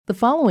The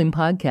following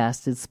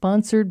podcast is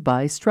sponsored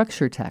by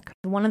Structure Tech.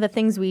 One of the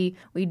things we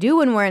do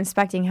when we're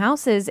inspecting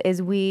houses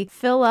is we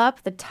fill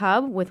up the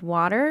tub with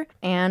water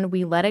and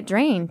we let it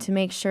drain to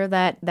make sure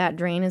that that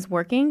drain is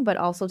working, but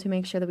also to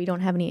make sure that we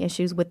don't have any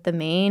issues with the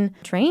main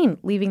drain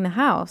leaving the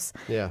house.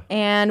 Yeah.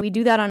 And we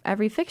do that on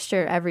every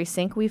fixture, every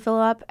sink we fill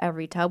up,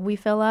 every tub we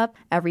fill up,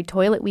 every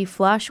toilet we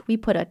flush. We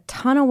put a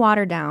ton of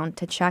water down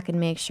to check and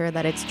make sure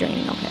that it's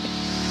draining okay.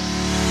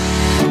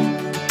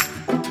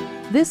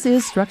 This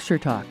is Structure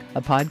Talk,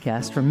 a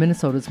podcast from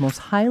Minnesota's most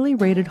highly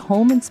rated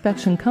home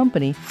inspection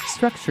company,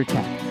 Structure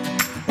Tech.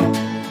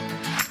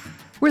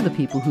 We're the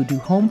people who do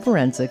home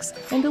forensics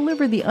and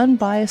deliver the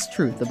unbiased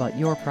truth about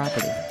your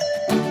property.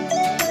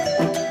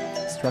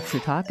 Structure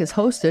Talk is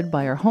hosted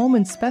by our home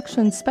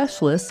inspection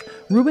specialists,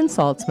 Ruben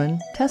Saltzman,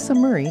 Tessa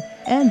Murray,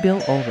 and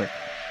Bill Ulrich.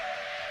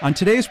 On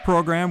today's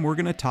program, we're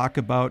going to talk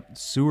about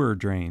sewer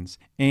drains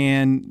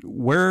and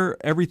where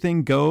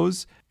everything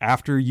goes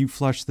after you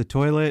flush the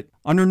toilet.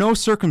 Under no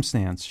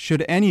circumstance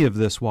should any of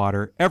this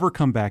water ever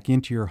come back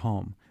into your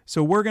home.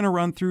 So we're going to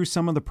run through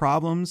some of the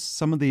problems,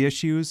 some of the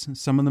issues,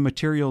 some of the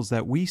materials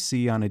that we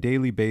see on a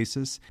daily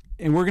basis,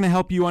 and we're going to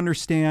help you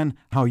understand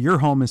how your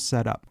home is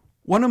set up.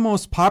 One of the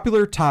most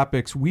popular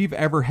topics we've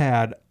ever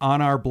had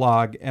on our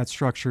blog at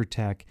Structure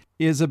Tech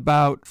is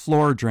about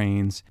floor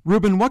drains.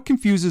 Ruben, what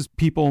confuses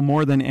people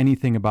more than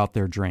anything about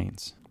their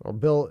drains? Well,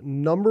 Bill,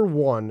 number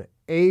one,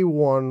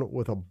 A1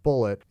 with a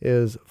bullet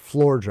is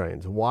floor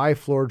drains. Why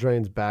floor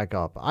drains back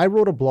up? I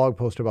wrote a blog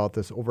post about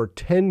this over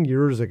 10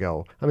 years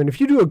ago. I mean, if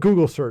you do a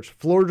Google search,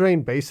 floor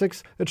drain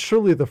basics, it's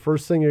surely the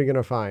first thing you're going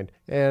to find.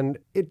 And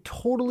it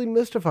totally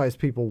mystifies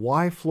people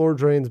why floor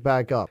drains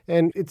back up.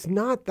 And it's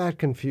not that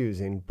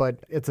confusing,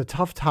 but it's a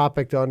tough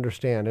topic to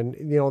understand. And,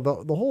 you know,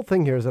 the whole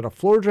thing here is that a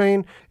floor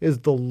drain is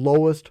the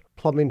lowest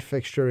plumbing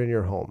fixture in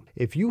your home.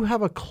 If you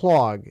have a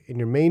clog in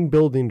your main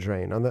building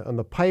drain on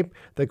the pipe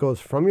that goes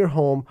from your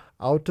home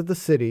out to the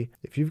city,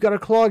 if you've got a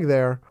clog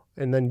there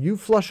and then you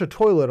flush a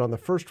toilet on the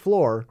first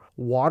floor,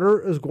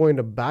 water is going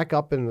to back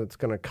up and it's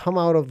going to come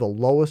out of the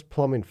lowest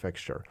plumbing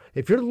fixture.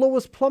 If your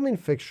lowest plumbing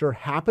fixture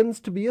happens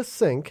to be a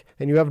sink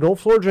and you have no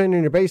floor drain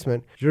in your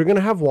basement, you're going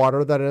to have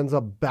water that ends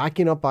up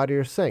backing up out of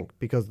your sink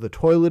because the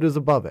toilet is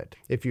above it.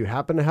 If you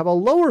happen to have a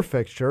lower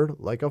fixture,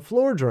 like a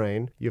floor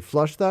drain, you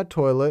flush that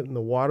toilet and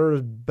the water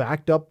is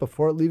backed up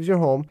before it leaves your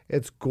home,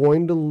 it's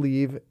going to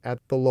leave at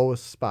the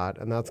lowest spot,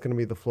 and that's going to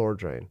be the floor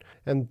drain.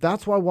 And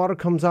that's why water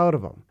comes out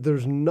of them.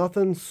 There's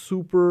nothing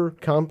super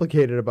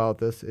complicated about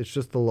this. It's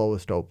just the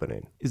lowest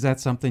opening. Is that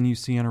something you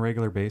see on a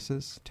regular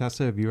basis?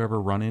 Tessa, have you ever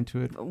run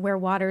into it? Where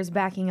water is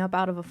backing up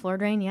out of a floor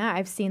drain, yeah,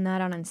 I've seen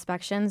that on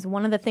inspections.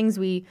 One of the things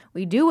we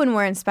do when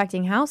we're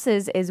inspecting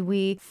houses is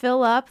we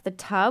fill up the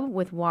tub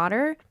with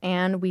water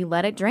and we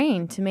let it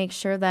drain to make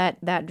sure that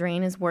that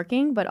drain is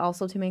working, but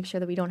also to make sure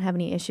that we don't have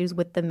any issues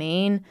with the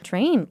main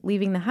drain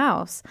leaving the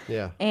house.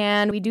 Yeah.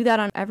 And we do that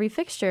on every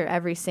fixture,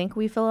 every sink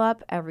we fill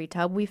up, every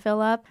tub we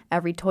fill up,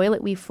 every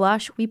toilet we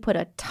flush. We put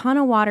a ton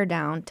of water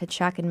down to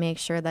check and make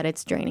sure that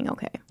it's draining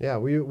okay. Yeah,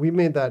 we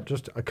made that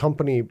just a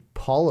company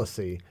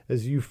policy,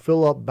 is you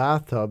fill up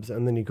bathtubs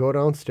and then you go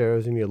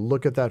downstairs and you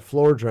look at that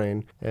floor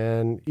drain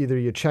and either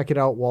you check it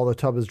out while the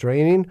tub is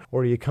draining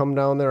or you come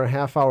down there a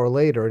half hour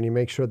later and you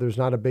make sure there's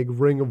not a big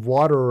ring of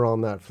water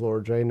around that floor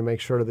drain to make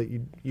sure that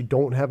you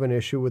don't have an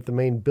issue with the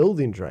main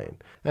building drain.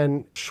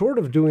 And short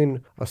of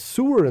doing a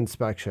sewer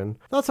inspection,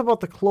 that's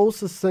about the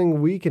closest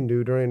thing we can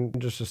do during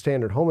just a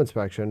standard home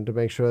inspection to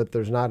make sure that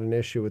there's not an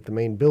issue with the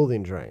main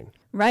building drain.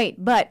 Right,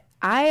 but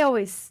I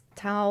always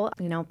tell,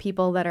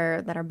 people that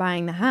are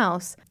buying the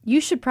house,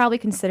 you should probably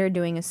consider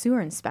doing a sewer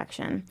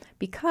inspection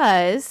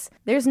because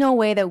there's no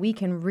way that we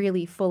can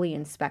really fully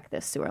inspect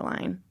this sewer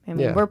line. I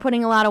mean, We're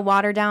putting a lot of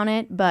water down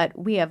it, but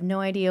we have no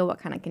idea what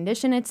kind of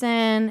condition it's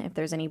in, if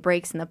there's any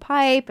breaks in the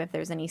pipe, if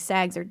there's any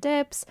sags or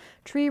dips,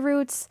 tree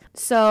roots.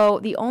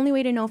 So the only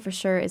way to know for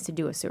sure is to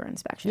do a sewer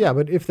inspection. Yeah,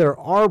 but if there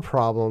are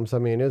problems, I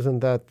mean, isn't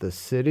that the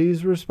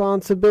city's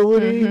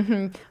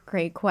responsibility?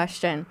 Great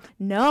question.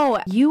 No,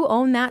 you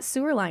own that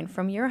sewer line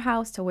from your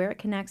house to where it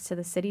connects to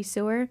the city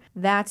sewer.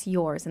 That's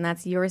yours, and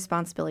that's your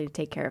responsibility to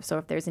take care of. So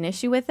if there's an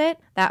issue with it,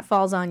 that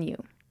falls on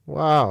you.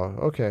 Wow.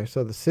 Okay.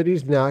 So the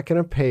city's not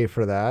going to pay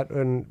for that,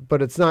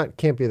 but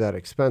can't be that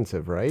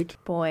expensive, right?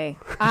 Boy,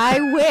 I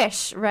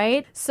wish,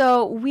 right?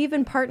 So we've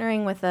been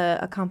partnering with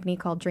a company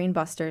called Drain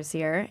Busters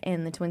here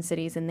in the Twin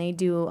Cities, and they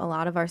do a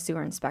lot of our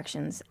sewer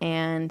inspections.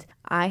 And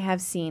I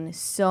have seen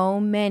so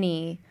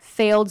many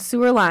failed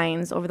sewer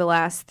lines over the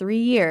last 3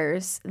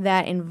 years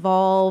that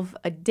involve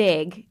a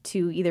dig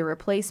to either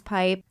replace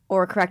pipe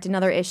or correct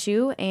another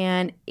issue.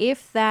 And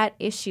if that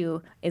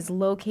issue is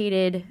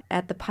located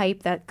at the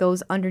pipe that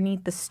goes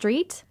underneath the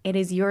street, it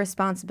is your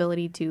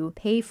responsibility to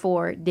pay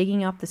for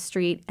digging up the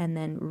street and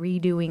then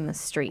redoing the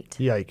street.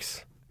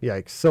 Yikes.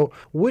 Yikes. So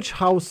which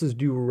houses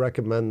do you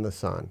recommend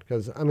this on?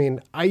 Because, I mean,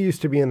 I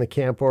used to be in the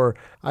camp where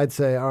I'd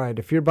say, all right,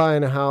 if you're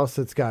buying a house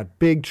that's got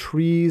big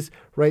trees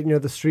right near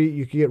the street,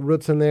 you could get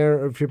roots in there.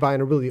 Or if you're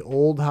buying a really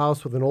old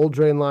house with an old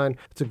drain line,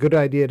 it's a good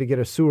idea to get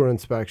a sewer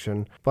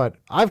inspection. But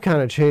I've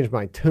kind of changed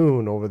my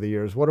tune over the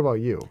years. What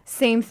about you?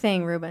 Same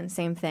thing, Ruben.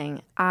 Same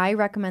thing. I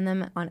recommend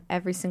them on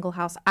every single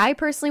house. I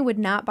personally would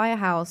not buy a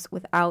house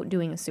without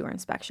doing a sewer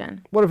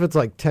inspection. What if it's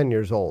like 10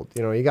 years old?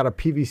 You know, you got a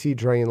PVC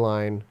drain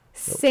line.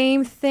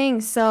 Same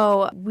thing.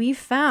 So we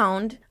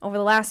found over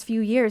the last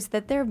few years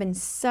that there have been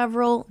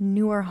several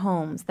newer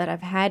homes that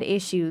have had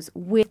issues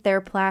with their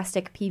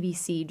plastic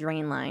PVC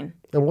drain line.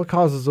 And what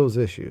causes those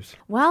issues?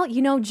 Well,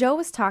 Joe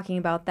was talking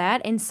about that,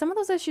 and some of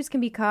those issues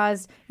can be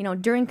caused,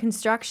 during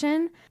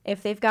construction.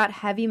 If they've got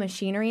heavy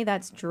machinery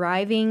that's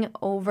driving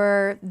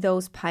over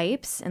those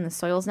pipes and the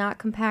soil's not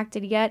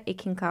compacted yet, it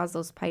can cause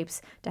those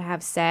pipes to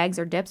have sags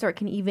or dips, or it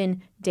can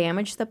even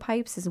damage the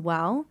pipes as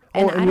well.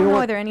 And I don't know,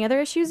 are there any other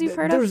issues you've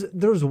heard of?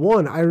 There's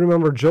one. I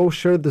remember Joe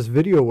shared this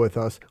video with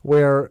us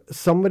where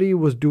somebody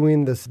was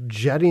doing this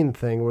jetting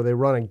thing where they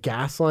run a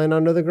gas line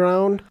under the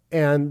ground,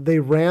 and they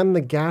ran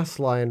the gas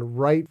line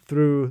right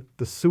through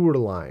the sewer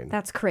line.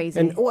 That's crazy.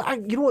 And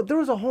you know what? There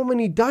was a home in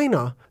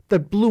Edina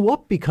that blew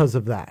up because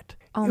of that.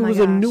 Oh it my was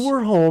gosh. a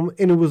newer home,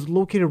 and it was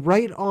located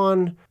right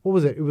on, what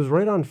was it? It was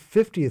right on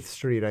 50th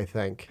Street, I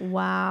think.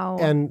 Wow.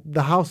 And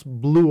the house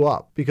blew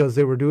up because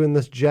they were doing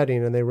this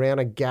jetting, and they ran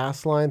a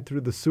gas line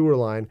through the sewer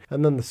line.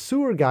 And then the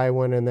sewer guy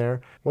went in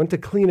there, went to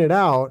clean it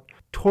out,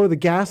 tore the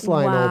gas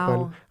line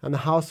open, and the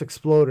house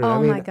exploded. Oh I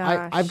mean, my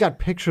gosh. I've got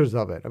pictures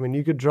of it. I mean,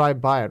 you could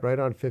drive by it right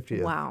on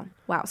 50th. Wow.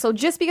 So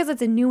just because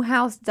it's a new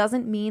house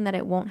doesn't mean that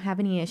it won't have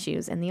any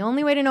issues. And the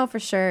only way to know for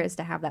sure is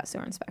to have that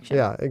sewer inspection.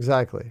 Yeah,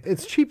 exactly.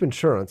 It's cheap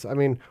insurance. I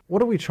mean, what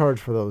do we charge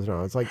for those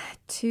now? It's like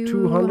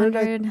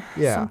 200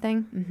 Yeah.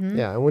 something. Mm-hmm.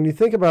 Yeah, and when you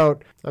think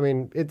about, I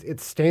mean,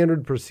 it's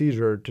standard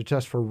procedure to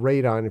test for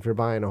radon if you're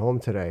buying a home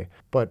today.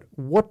 But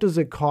what does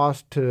it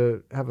cost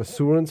to have a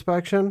sewer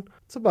inspection?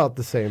 It's about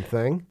the same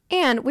thing.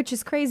 And, which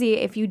is crazy,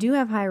 if you do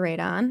have high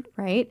radon,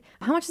 right?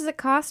 How much does it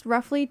cost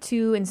roughly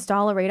to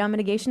install a radon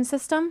mitigation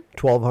system?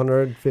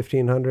 $1,200,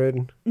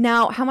 $1,500.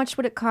 Now, how much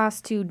would it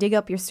cost to dig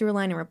up your sewer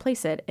line and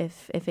replace it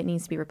if it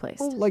needs to be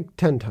replaced? Well, like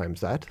 10 times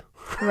that.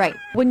 Right.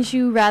 Wouldn't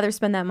you rather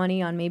spend that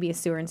money on maybe a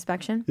sewer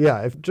inspection?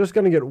 Yeah, if just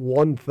going to get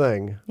one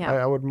thing, Yeah.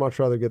 I would much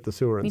rather get the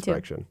sewer Me too.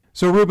 inspection.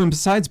 So, Ruben,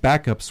 besides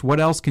backups, what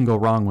else can go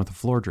wrong with a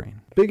floor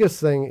drain?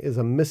 Biggest thing is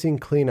a missing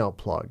cleanout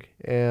plug.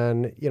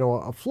 And,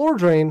 a floor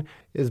drain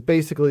is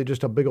basically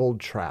just a big old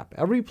trap.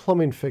 Every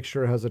plumbing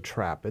fixture has a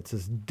trap. It's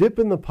this dip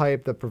in the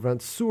pipe that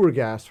prevents sewer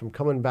gas from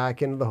coming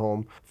back into the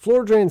home.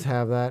 Floor drains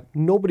have that.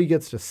 Nobody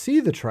gets to see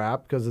the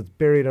trap because it's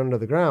buried under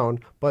the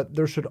ground, but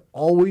there should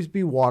always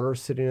be water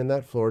sitting in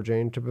that floor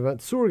drain to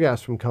prevent sewer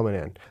gas from coming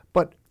in.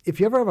 But if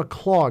you ever have a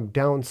clog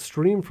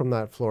downstream from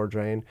that floor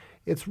drain,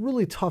 it's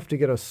really tough to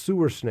get a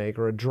sewer snake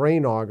or a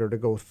drain auger to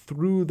go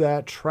through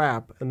that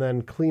trap and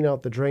then clean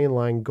out the drain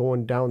line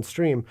going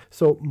downstream.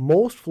 So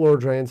most floor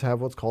drains have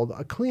what's called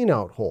a clean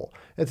out hole.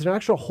 It's an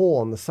actual hole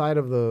on the side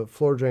of the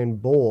floor drain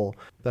bowl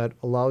that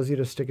allows you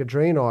to stick a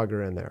drain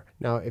auger in there.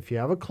 Now, if you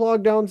have a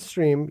clog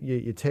downstream,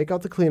 you take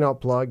out the clean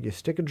out plug, you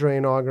stick a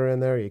drain auger in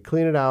there, you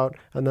clean it out,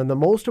 and then the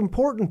most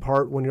important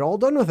part, when you're all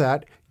done with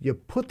that, you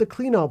put the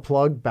clean out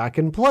plug back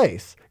in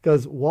place.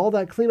 Because while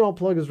that clean out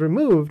plug is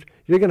removed,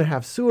 you're going to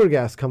have sewer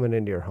gas coming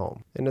into your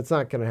home. And it's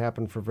not going to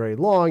happen for very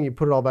long. You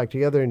put it all back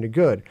together and you're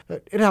good.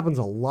 It happens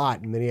a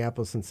lot in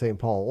Minneapolis and St.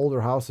 Paul.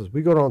 Older houses,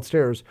 we go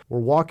downstairs, we're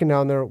walking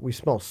down there, we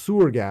smell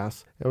sewer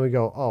gas, and we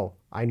go, oh,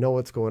 I know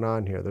what's going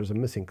on here. There's a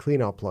missing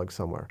cleanout plug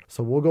somewhere.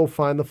 So we'll go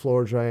find the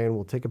floor drain.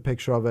 We'll take a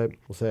picture of it.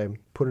 We'll say,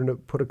 put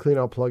a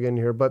cleanout plug in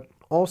here. But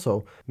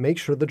also, make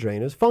sure the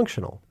drain is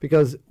functional.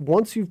 Because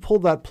once you've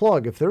pulled that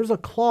plug, if there's a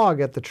clog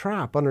at the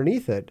trap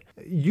underneath it,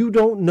 you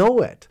don't know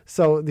it.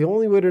 So the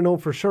only way to know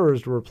for sure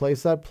is to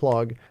replace that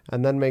plug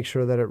and then make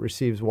sure that it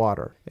receives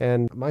water.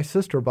 And my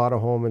sister bought a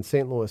home in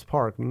St. Louis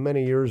Park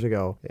many years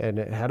ago, and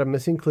it had a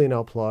missing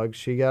cleanout plug.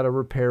 She got a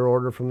repair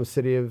order from the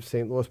city of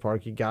St. Louis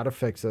Park. You got to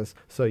fix this.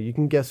 So you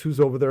can guess who's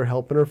over there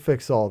helping her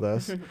fix all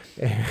this.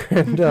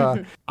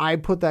 And I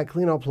put that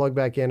cleanout plug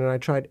back in, and I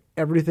tried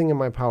everything in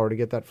my power to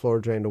get that floor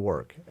drain to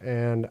work,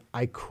 and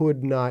I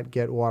could not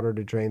get water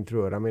to drain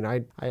through it. I mean,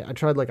 I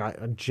tried like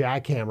a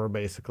jackhammer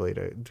basically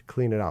to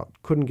clean it out.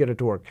 Couldn't get it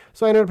to work.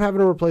 So I ended up having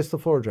to replace the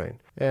floor drain.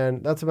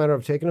 And that's a matter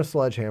of taking a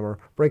sledgehammer,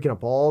 breaking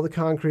up all the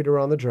concrete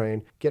around the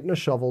drain, getting a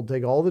shovel,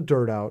 dig all the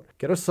dirt out,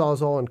 get a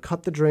Sawzall and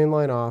cut the drain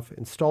line off,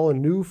 install a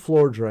new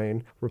floor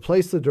drain,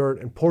 replace the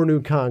dirt, and pour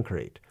new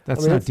concrete.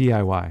 That's not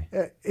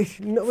DIY.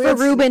 For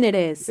Ruben, it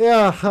is.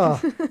 Yeah,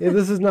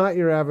 this is not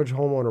your average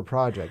homeowner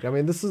project. I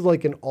mean, this is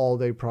like an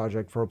all-day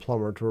project for a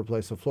plumber to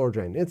replace a floor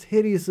drain. It's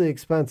hideously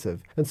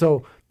expensive. And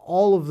so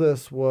all of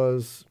this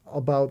was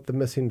about the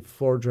missing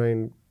floor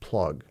drain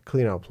plug,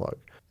 cleanout plug.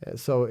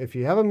 So if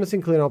you have a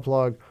missing cleanout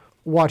plug,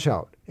 watch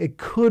out. It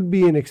could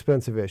be an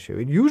expensive issue.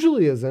 It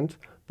usually isn't,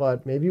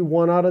 but maybe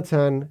 1 out of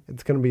 10,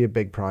 it's going to be a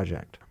big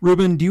project.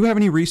 Ruben, do you have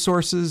any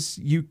resources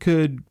you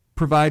could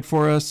provide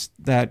for us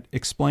that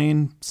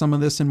explain some of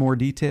this in more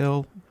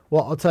detail?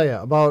 Well, I'll tell you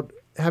about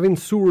having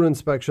sewer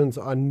inspections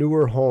on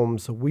newer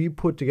homes. We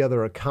put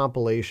together a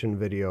compilation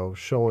video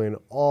showing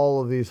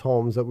all of these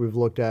homes that we've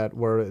looked at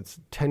where it's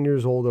 10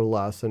 years old or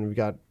less, and we've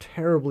got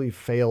terribly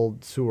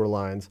failed sewer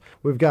lines.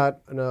 We've got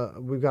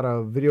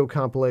a video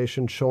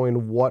compilation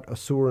showing what a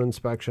sewer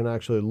inspection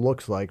actually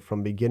looks like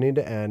from beginning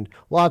to end.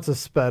 Lots of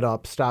sped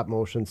up stop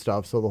motion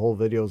stuff, so the whole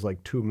video is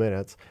like 2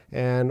 minutes.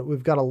 And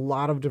we've got a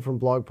lot of different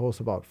blog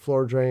posts about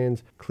floor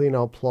drains, clean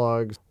out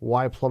plugs,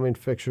 why plumbing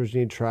fixtures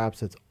need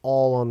traps. It's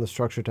all on the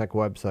Structure Tech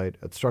website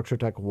at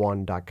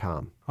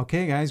structuretech1.com.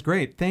 Okay, guys,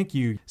 great. Thank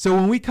you. So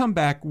when we come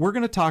back, we're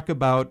going to talk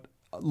about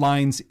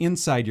lines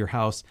inside your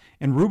house,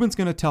 and Ruben's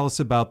going to tell us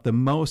about the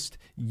most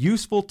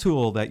useful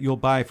tool that you'll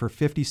buy for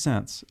 50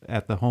 cents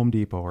at the Home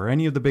Depot or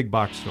any of the big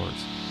box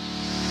stores.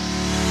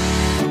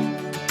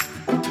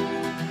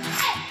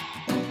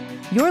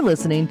 You're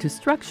listening to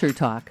Structure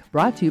Talk,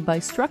 brought to you by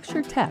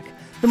Structure Tech,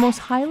 the most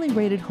highly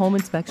rated home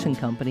inspection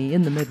company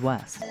in the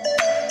Midwest.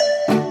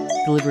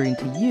 Delivering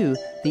to you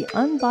the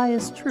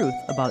unbiased truth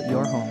about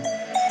your home.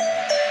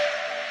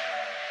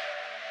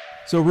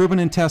 So Ruben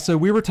and Tessa,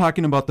 we were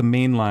talking about the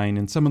main line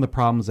and some of the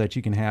problems that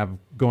you can have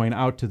going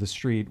out to the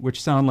street,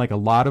 which sound like a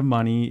lot of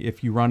money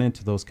if you run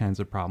into those kinds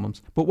of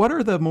problems. But what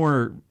are the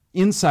more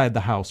inside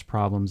the house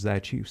problems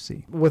that you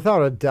see?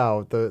 Without a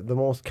doubt, the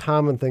most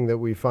common thing that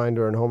we find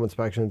during home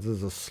inspections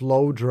is a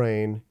slow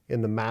drain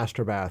in the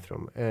master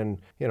bathroom. And,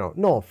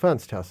 no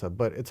offense, Tessa,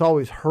 but it's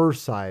always her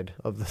side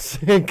of the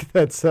sink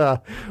that's,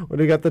 when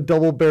you got the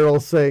double barrel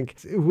sink,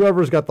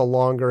 whoever's got the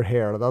longer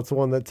hair, that's the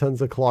one that tends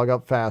to clog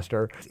up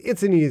faster.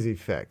 It's an easy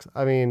fix.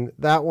 I mean,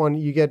 that one,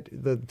 you get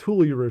the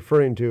tool you're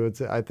referring to,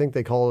 I think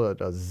they call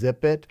it a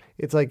zip it.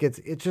 It's like, it's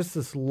just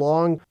this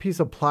long piece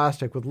of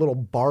plastic with little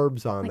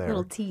barbs on there.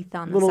 Little teeth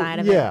on the side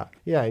of it.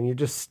 Yeah, and you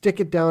just stick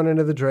it down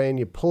into the drain,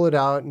 you pull it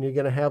out, and you're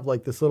going to have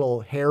like this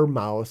little hair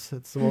mouse.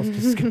 It's the most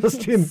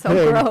disgusting so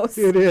thing. Gross.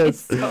 It is.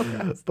 It's so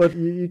gross. But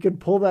you can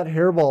pull that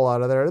hairball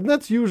out of there, and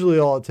that's usually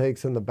all it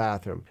takes in the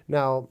bathroom.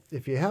 Now,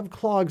 if you have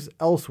clogs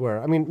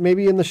elsewhere, I mean,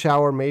 maybe in the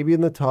shower, maybe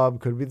in the tub,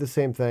 could be the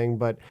same thing,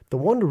 but the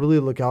one to really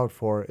look out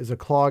for is a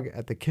clog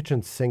at the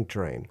kitchen sink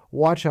drain.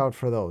 Watch out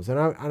for those. And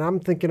I'm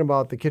thinking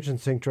about the kitchen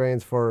sink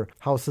drains for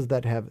houses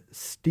that have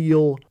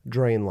steel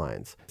drain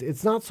lines.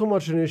 It's not so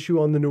much an issue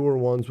on the newer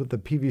ones with the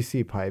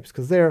PVC pipes,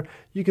 because there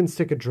you can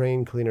stick a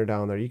drain cleaner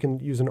down there. You can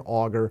use an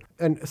auger.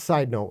 And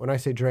side note, when I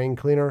say drain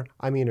cleaner,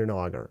 I mean an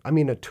auger. I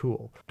mean a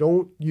tool.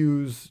 Don't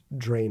use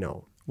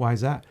Drano. Why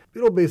is that?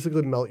 It'll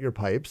basically melt your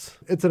pipes.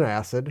 It's an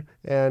acid,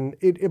 and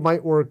it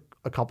might work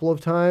a couple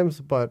of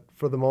times, but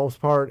for the most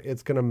part,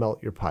 it's going to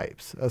melt your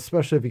pipes,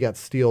 especially if you got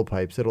steel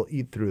pipes. It'll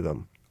eat through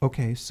them.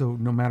 Okay, so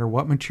no matter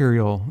what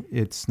material,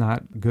 it's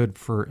not good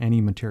for any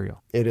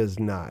material. It is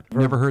not.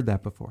 Never heard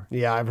that before.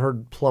 Yeah, I've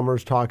heard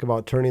plumbers talk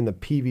about turning the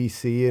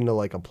PVC into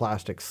like a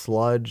plastic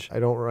sludge.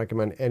 I don't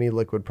recommend any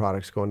liquid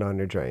products going down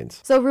your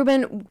drains. So,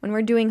 Ruben, when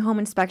we're doing home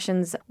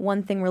inspections,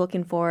 one thing we're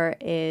looking for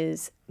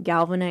is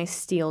galvanized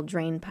steel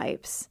drain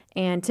pipes.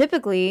 And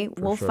typically,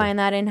 we'll find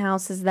that in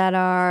houses that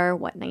are,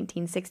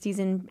 1960s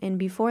and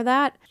before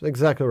that?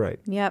 Exactly right.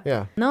 Yep.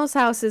 Yeah. In those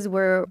houses,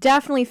 we're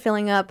definitely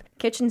filling up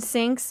kitchen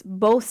sinks,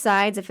 both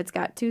sides, if it's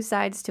got two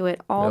sides to it,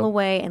 all the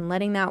way, and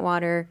letting that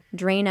water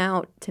drain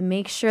out to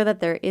make sure that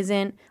there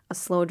isn't a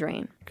slow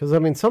drain.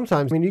 Because,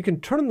 sometimes, you can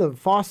turn the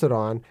faucet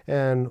on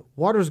and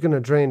water's going to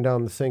drain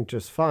down the sink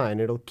just fine.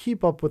 It'll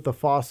keep up with the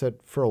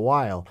faucet for a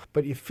while.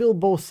 But you fill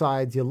both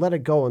sides, you let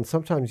it go, and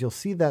sometimes you'll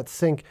see that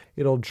sink,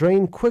 it'll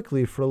drain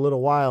quickly for a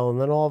little while,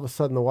 and then all of a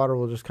sudden the water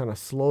will just kind of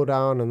slow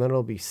down, and then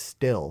it'll be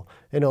still.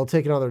 And it'll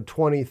take another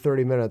 20,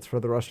 30 minutes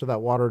for the rest of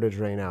that water to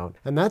drain out.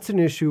 And that's an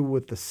issue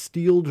with the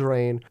steel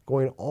drain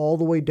going all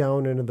the way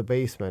down into the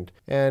basement.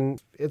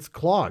 And it's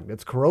clogged,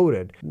 it's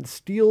corroded.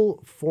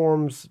 Steel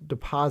forms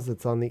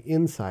deposits on the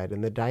inside,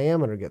 and the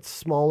diameter gets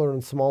smaller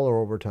and smaller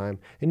over time.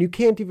 And you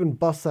can't even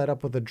bust that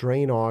up with a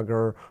drain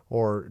auger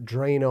or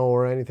Drano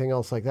or anything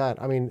else like that.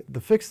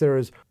 The fix there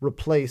is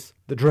replace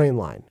the drain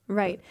line.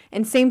 Right.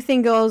 And same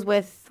thing goes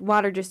with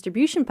water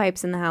distribution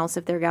pipes in the house.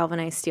 If they're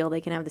galvanized steel,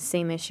 they can have the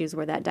same issues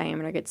where that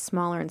diameter gets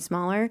smaller and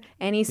smaller.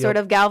 Any sort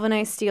of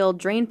galvanized steel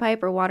drain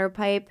pipe or water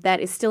pipe that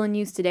is still in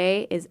use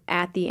today is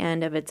at the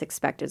end of its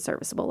expected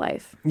serviceable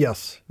life.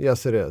 Yes,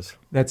 it is.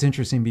 That's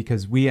interesting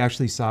because we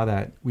actually saw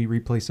that. We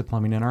replaced the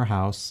plumbing in our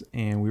house,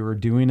 and we were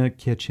doing a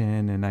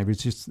kitchen, and I was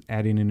just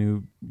adding a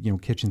new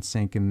kitchen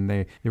sink, and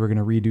they were going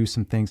to redo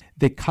some things.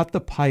 They cut the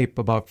pipe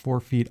about 4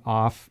 feet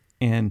off,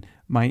 and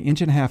my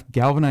 1.5-inch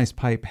galvanized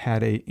pipe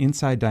had a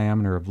inside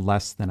diameter of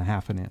less than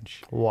 1/2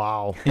 inch.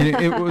 Wow. And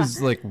it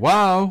was like,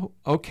 wow,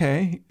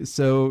 okay.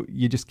 So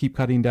you just keep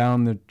cutting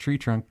down the tree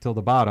trunk till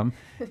the bottom,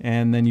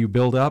 and then you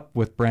build up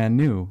with brand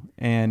new.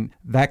 And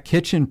that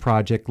kitchen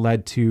project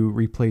led to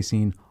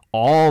replacing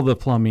all the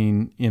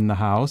plumbing in the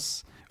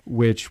house,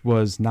 which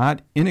was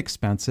not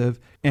inexpensive.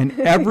 And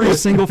every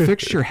single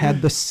fixture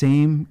had the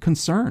same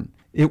concern.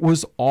 It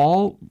was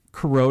all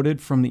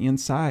corroded from the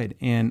inside.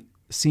 And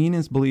seeing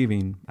is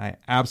believing. I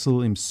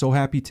absolutely am so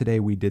happy today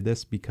we did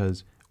this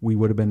because we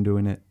would have been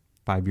doing it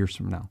 5 years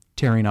from now,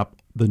 tearing up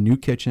the new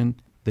kitchen,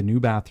 the new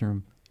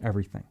bathroom,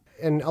 everything.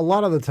 And a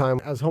lot of the time,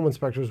 as home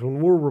inspectors, when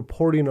we're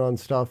reporting on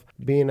stuff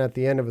being at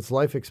the end of its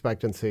life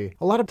expectancy,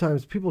 a lot of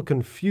times people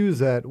confuse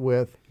that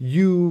with,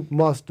 you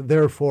must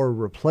therefore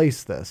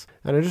replace this.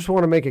 And I just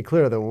want to make it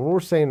clear that when we're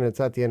saying it's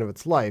at the end of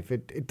its life,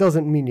 it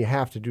doesn't mean you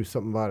have to do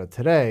something about it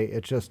today.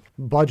 It's just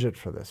budget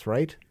for this,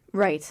 right?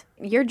 Right.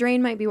 Your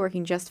drain might be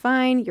working just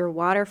fine. Your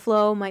water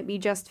flow might be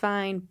just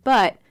fine.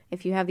 But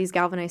if you have these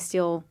galvanized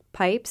steel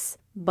pipes,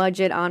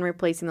 budget on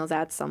replacing those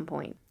at some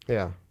point.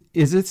 Yeah.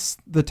 Is this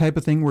the type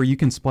of thing where you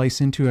can splice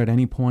into at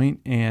any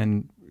point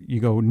and you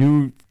go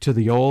new to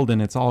the old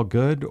and it's all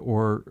good?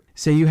 Or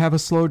say you have a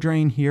slow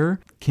drain here,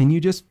 can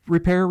you just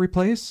repair,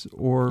 replace?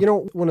 Or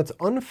when it's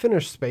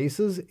unfinished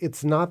spaces,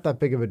 it's not that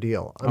big of a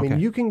deal. I mean,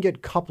 you can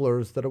get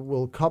couplers that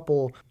will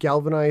couple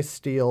galvanized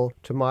steel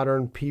to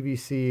modern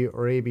PVC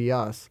or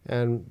ABS,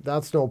 and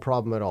that's no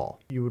problem at all.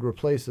 You would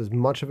replace as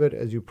much of it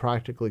as you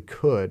practically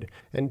could.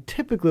 And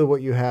typically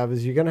what you have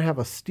is you're going to have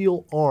a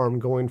steel arm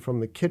going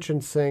from the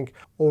kitchen sink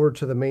over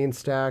to the main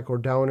stack or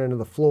down into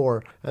the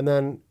floor, and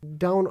then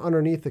down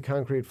underneath the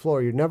concrete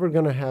floor, you're never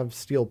going to have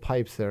steel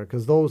pipes there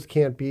because those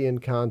can't be in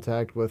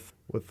contact with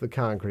the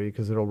concrete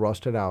because it'll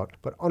rust it out.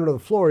 But under the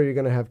floor, you're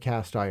going to have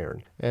cast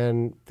iron.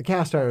 And the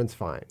cast iron's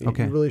fine. You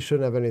really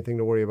shouldn't have anything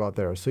to worry about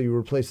there. So you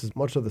replace as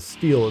much of the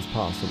steel as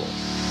possible.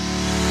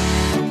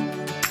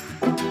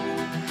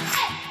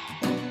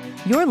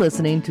 You're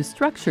listening to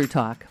Structure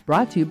Talk,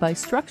 brought to you by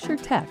Structure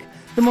Tech,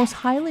 the most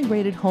highly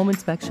rated home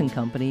inspection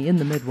company in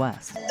the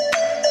Midwest.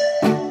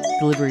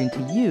 Delivering to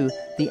you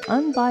the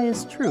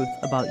unbiased truth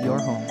about your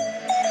home.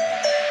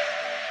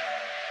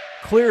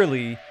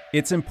 Clearly,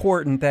 it's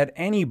important that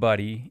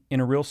anybody in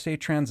a real estate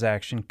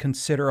transaction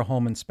consider a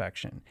home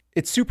inspection.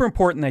 It's super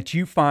important that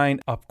you find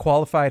a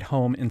qualified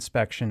home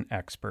inspection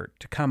expert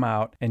to come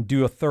out and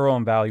do a thorough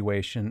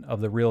evaluation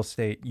of the real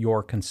estate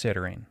you're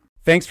considering.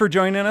 Thanks for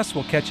joining us.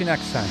 We'll catch you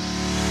next time.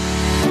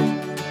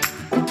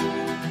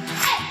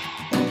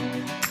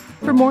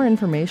 For more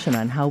information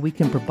on how we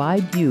can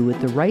provide you with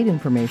the right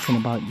information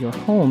about your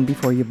home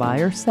before you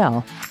buy or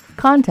sell,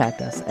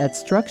 contact us at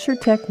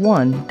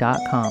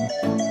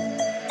structuretech1.com.